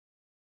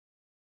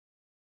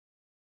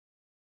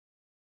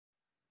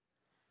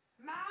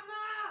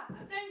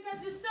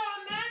because you saw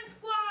a man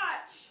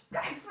squatch.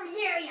 Good for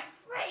you, you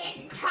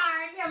friggin'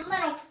 tard, you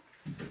little...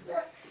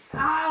 Oh,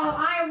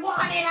 I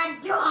wanted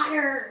a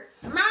daughter.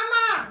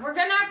 Mama, we're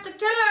gonna have to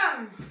kill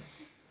him.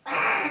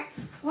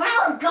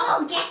 Well,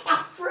 go get the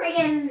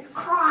friggin'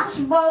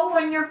 crossbow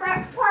and your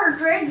pet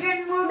partridge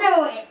and we'll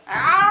do it.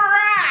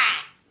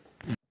 Alright.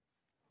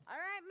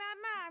 Alright,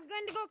 Mama, I'm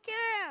going to go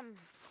kill him.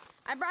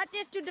 I brought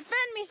this to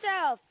defend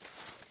myself.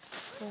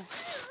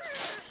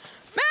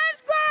 Man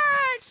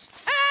squatch!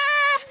 Ah!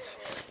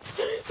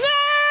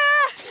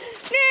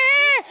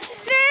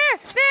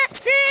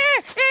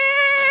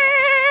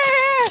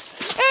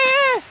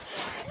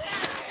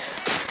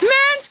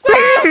 Man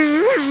squatch!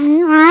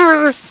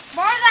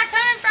 Where's that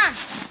coming from?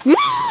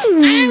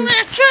 I'm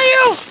gonna kill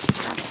you!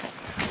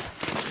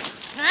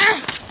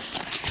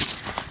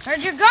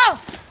 Where'd you go?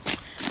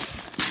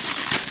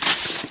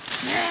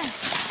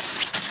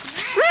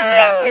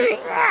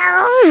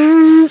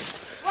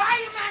 Why are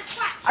you man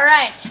squatch?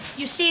 Alright,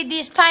 you see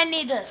these pine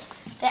needles?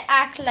 They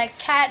act like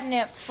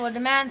catnip for the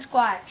man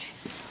squatch.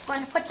 I'm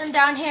going to put them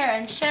down here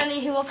and surely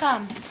he will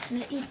come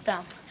and eat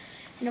them.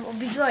 And it will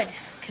be good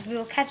because we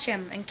will catch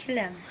him and kill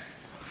him.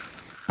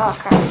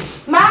 Okay.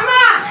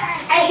 Mama!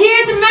 I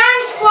hear the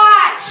man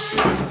squatch!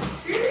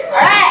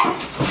 Alright!